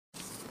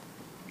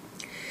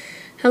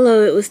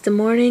Hello, it was the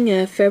morning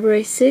of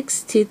February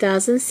 6,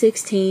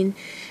 2016,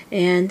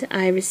 and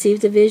I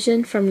received a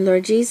vision from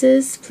Lord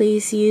Jesus.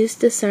 Please use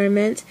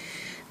discernment.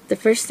 The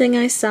first thing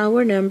I saw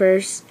were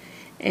numbers,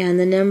 and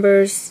the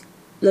numbers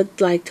looked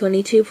like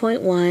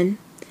 22.1,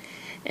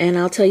 and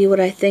I'll tell you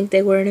what I think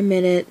they were in a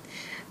minute.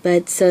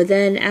 But so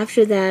then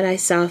after that I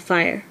saw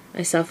fire.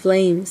 I saw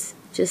flames,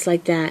 just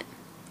like that.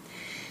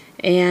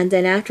 And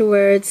then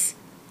afterwards,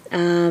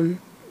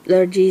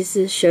 Lord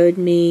Jesus showed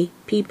me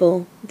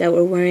people that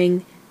were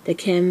wearing the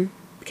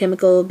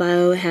chemical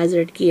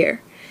biohazard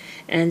gear,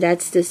 and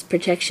that's this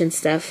protection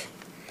stuff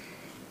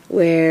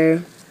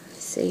where,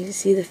 so you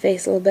see the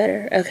face a little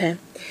better. Okay,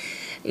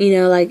 you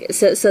know, like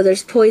so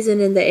there's poison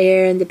in the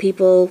air and the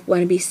people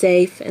want to be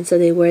safe, and so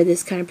they wear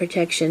this kind of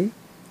protection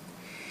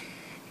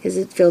because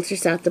it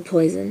filters out the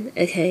poison.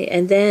 Okay,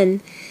 and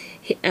then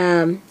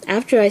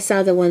after I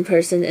saw the one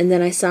person, and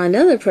then I saw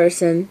another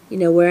person, you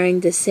know,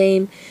 wearing the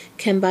same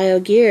chem bio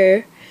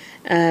gear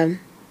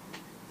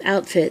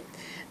outfit,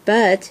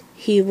 but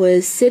he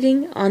was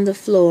sitting on the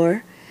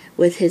floor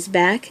with his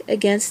back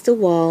against the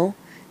wall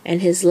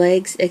and his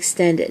legs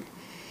extended.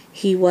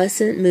 He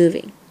wasn't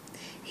moving.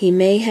 He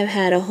may have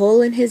had a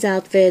hole in his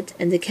outfit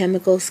and the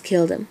chemicals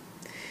killed him.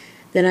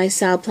 Then I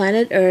saw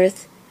planet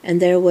Earth,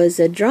 and there was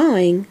a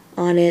drawing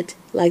on it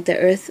like the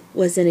Earth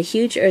was in a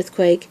huge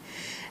earthquake,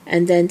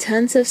 and then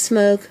tons of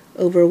smoke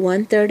over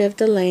 1/3 of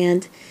the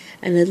land,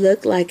 and it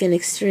looked like an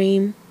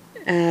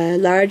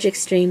large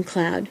extreme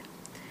cloud.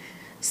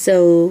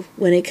 So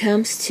when it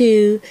comes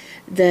to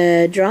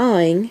the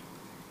drawing,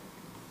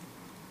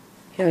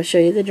 here I'll show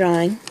you the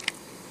drawing.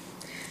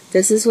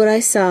 This is what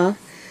I saw.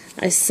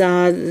 I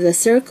saw the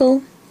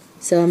circle,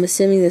 so I'm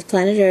assuming that's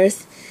planet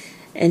Earth,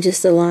 and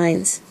just the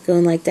lines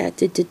going like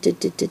that,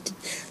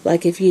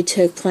 like if you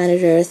took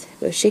planet Earth,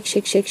 go shake,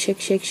 shake, shake, shake,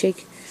 shake,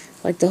 shake,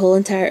 like the whole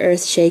entire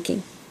Earth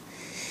shaking.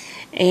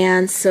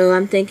 And so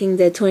I'm thinking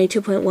that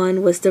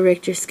 22.1 was the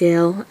Richter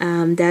scale.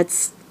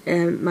 That's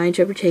my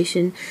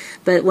interpretation.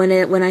 But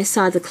when I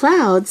saw the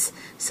clouds,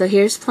 so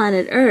here's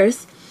planet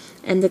Earth,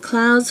 and the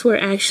clouds were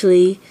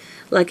actually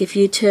like if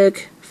you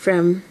took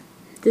from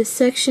this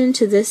section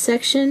to this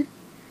section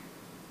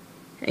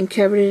and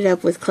covered it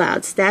up with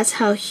clouds. That's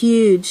how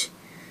huge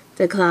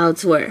the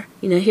clouds were.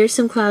 You know, here's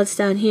some clouds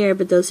down here,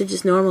 but those are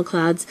just normal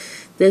clouds.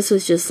 This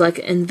was just like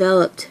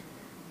enveloped,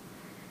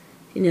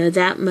 you know,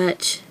 that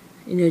much,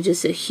 you know,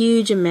 just a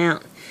huge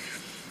amount.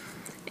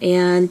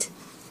 And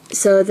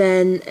so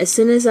then as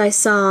soon as I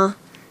saw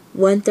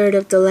 1/3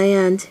 of the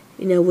land,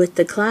 you know, with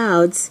the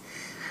clouds,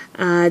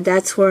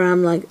 that's where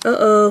I'm like,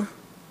 uh-oh,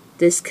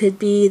 this could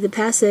be the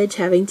passage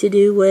having to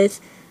do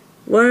with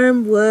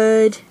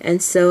Wormwood.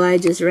 And so I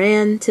just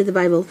ran to the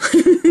Bible.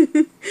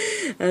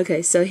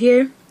 Okay, so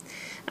here,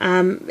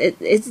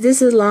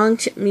 this is long,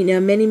 you know,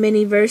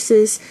 many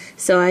verses,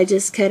 so I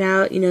just cut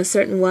out, you know,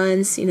 certain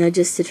ones, you know,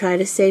 just to try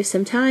to save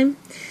some time.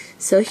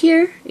 So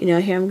here, you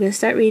know, here I'm going to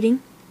start reading.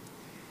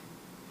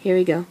 Here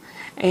we go.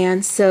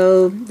 And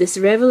so this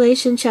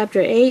Revelation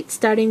chapter 8,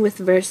 starting with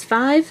verse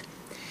 5,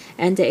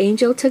 and the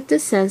angel took the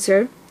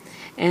censer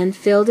and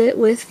filled it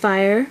with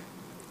fire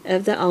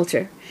of the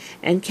altar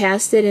and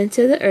cast it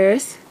into the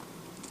earth.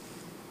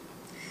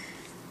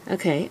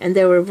 Okay, and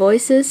there were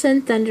voices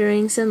and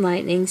thunderings and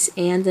lightnings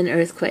and an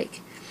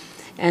earthquake.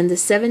 And the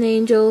 7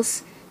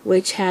 angels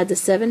which had the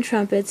 7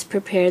 trumpets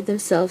prepared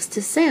themselves to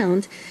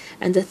sound,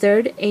 and the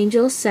 3rd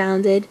angel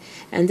sounded,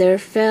 and there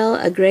fell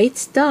a great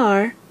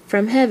star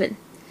from heaven,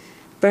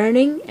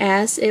 burning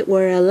as it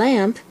were a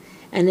lamp,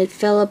 and it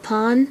fell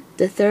upon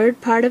the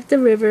 3rd part of the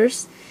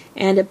rivers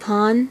and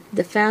upon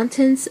the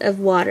fountains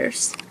of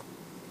waters.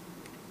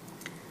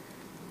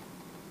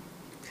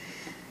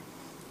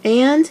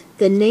 And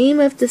the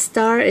name of the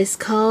star is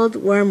called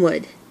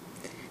Wormwood,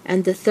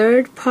 and the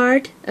 3rd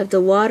part of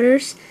the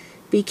waters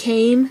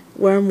became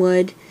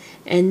wormwood,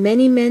 and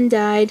many men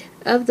died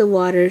of the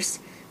waters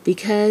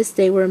because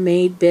they were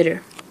made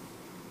bitter.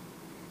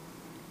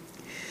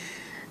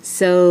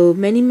 So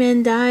many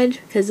men died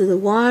because of the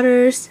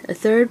waters. A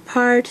 3rd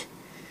part,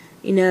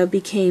 you know,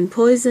 became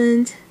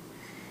poisoned.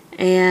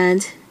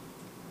 And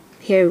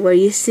here where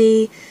you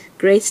see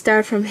great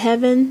star from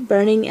heaven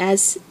burning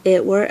as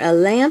it were a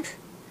lamp,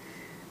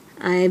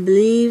 I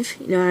believe,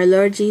 you know, our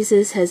Lord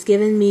Jesus has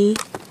given me,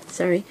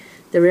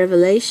 the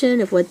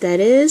revelation of what that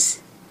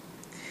is.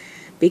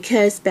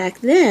 Because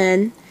back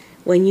then,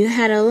 when you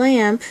had a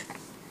lamp,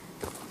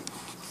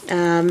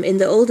 in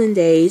the olden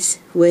days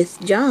with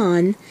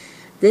John,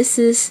 this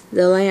is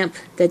the lamp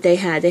that they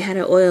had. They had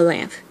an oil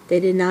lamp. They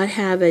did not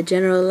have a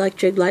General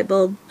Electric light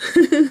bulb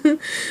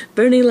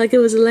burning like it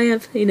was a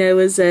lamp. You know,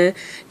 it was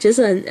just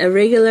a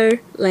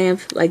regular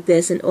lamp like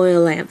this, an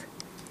oil lamp.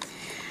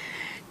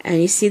 And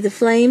you see the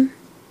flame,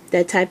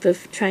 that type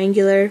of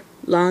triangular,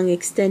 long,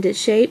 extended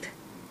shape.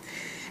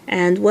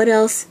 And what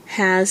else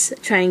has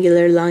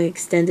triangular, long,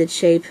 extended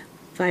shape?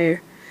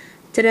 Fire.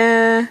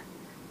 Ta-da!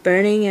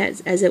 Burning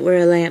as it were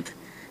a lamp.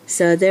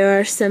 So there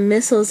are some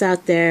missiles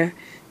out there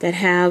that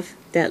have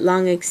that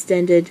long,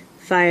 extended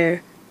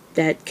fire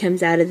that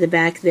comes out of the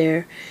back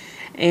there.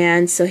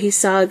 And so he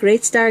saw a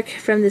great star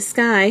from the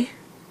sky,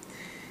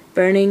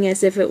 burning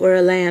as if it were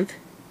a lamp.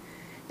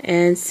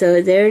 And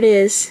so there it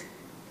is,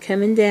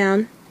 coming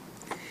down.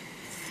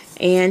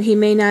 And he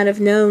may not have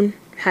known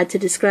how to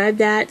describe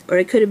that, or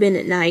it could have been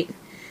at night,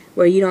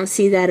 where you don't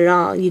see that at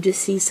all. You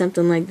just see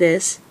something like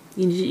this.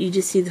 You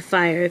just see the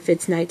fire if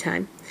it's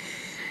nighttime.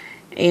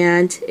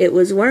 And it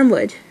was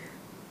wormwood.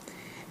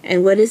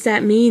 And what does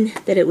that mean,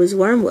 that it was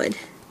wormwood?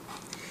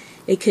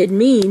 It could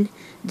mean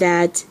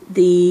that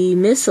the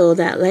missile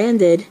that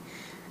landed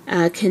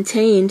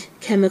contained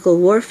chemical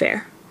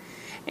warfare,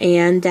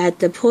 and that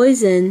the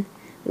poison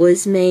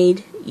was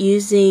made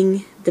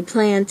using the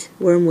plant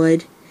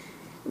wormwood,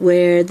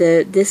 where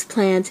this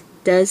plant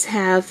does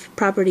have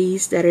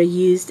properties that are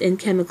used in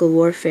chemical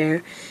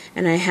warfare,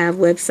 and I have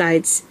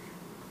websites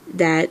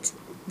that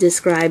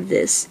describe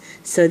this.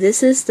 So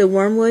this is the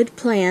wormwood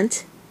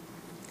plant,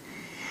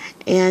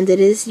 and it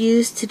is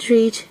used to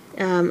treat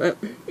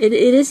it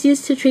is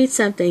used to treat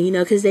something, you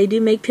know, because they do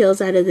make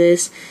pills out of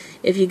this.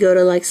 If you go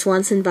to like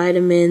Swanson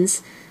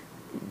Vitamins,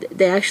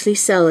 they actually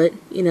sell it,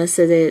 you know,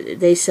 so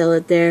they sell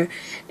it there.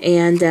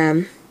 And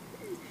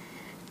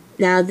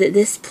now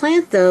this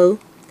plant though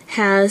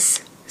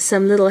has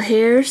some little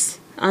hairs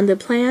on the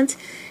plant,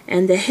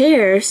 and the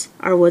hairs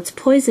are what's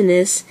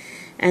poisonous,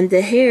 and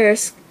the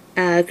hairs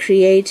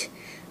create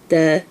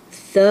the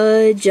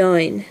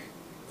join.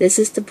 This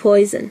is the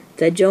poison,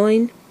 the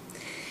join.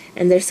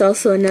 And there's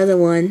also another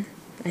one,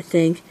 I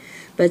think.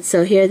 But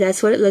so here,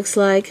 that's what it looks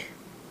like.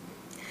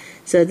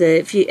 So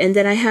and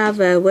then I have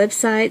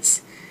websites.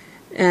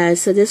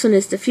 So this one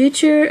is the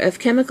future of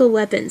chemical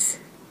weapons.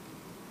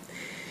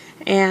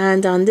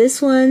 And on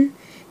this one,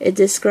 it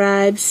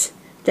describes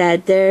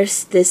that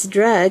there's this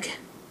drug,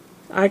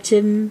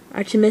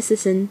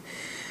 artemisinin,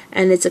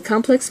 and it's a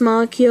complex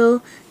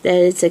molecule that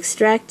is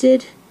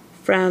extracted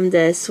from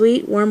the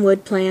sweet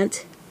wormwood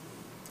plant.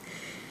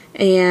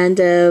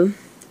 And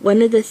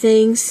one of the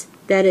things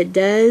that it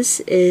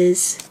does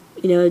is,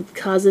 you know, it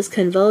causes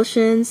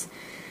convulsions.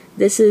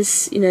 This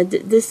is, you know,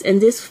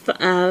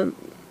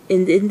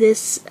 in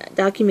this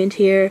document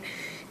here,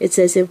 it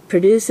says it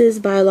produces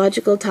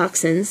biological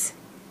toxins.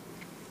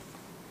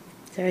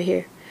 Sorry,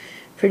 here,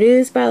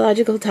 produce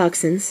biological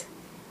toxins,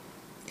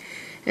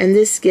 and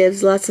this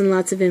gives lots and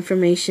lots of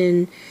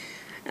information.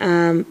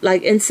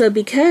 And so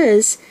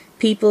because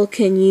people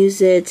can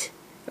use it,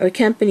 or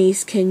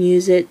companies can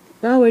use it,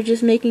 well, we're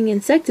just making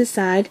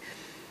insecticide.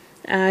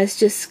 It's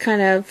just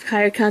kind of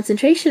higher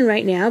concentration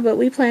right now, but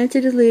we plan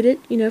to dilute it,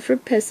 you know, for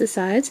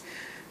pesticides.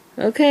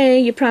 Okay,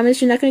 you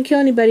promise you're not going to kill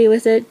anybody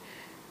with it.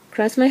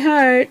 Cross my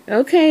heart.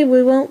 Okay,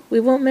 we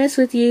won't mess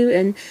with you.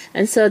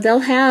 And so they'll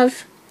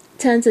have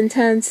tons and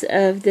tons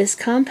of this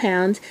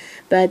compound,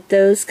 but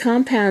those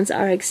compounds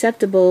are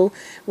acceptable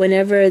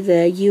whenever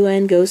the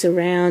UN goes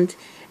around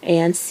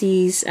and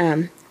sees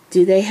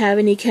do they have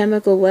any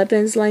chemical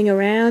weapons laying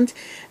around.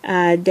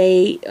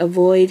 They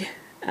avoid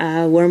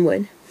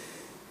wormwood.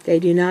 They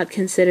do not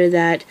consider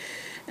that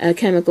a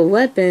chemical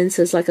weapon,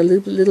 so it's like a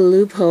little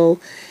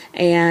loophole,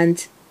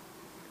 and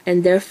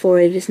therefore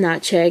it is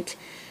not checked.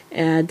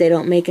 They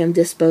don't make them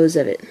dispose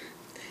of it.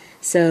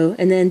 So,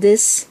 and then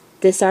this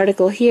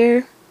article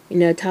here, you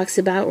know, talks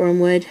about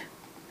wormwood.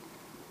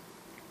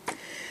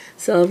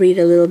 So I'll read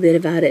a little bit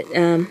about it.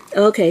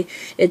 Okay,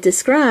 it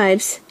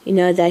describes, you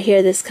know, that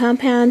here this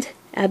compound,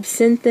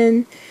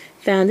 absinthin,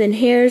 found in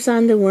hairs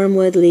on the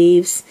wormwood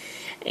leaves,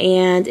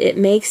 and it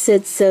makes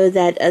it so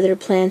that other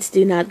plants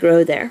do not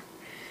grow there.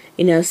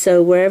 You know,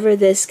 so wherever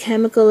this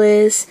chemical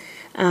is,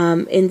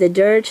 in the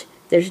dirt,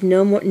 there's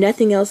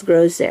nothing else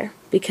grows there,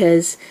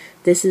 because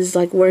this is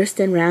like worse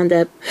than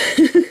Roundup,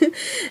 and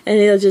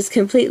it'll just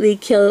completely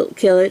kill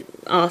it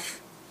off,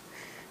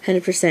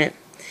 100%.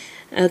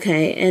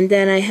 Okay, and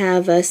then I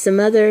have some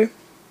other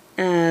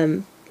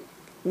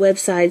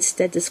websites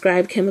that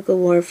describe chemical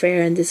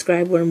warfare and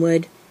describe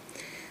wormwood.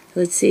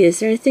 Let's see, is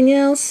there anything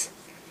else?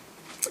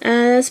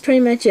 That's pretty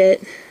much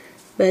it.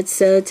 But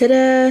so,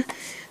 ta-da!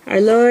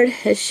 Our Lord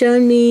has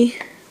shown me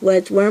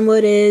what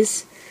wormwood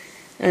is,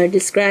 or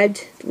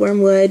described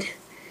wormwood.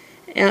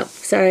 Oh,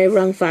 sorry,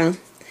 wrong file.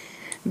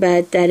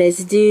 But that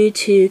is due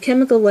to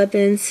chemical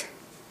weapons,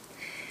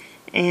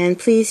 and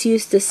please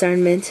use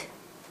discernment.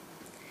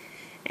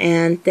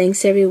 And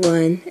thanks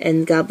everyone,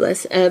 and God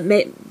bless.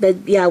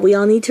 But yeah, we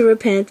all need to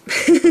repent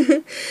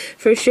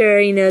for sure.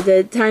 You know,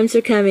 the times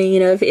are coming. You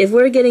know, if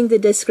we're getting the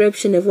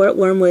description of what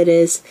wormwood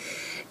is,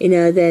 you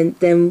know,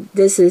 then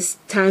this is,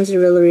 times are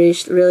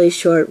really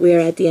short. We are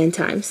at the end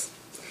times.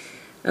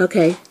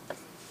 Okay,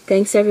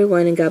 thanks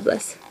everyone, and God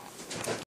bless.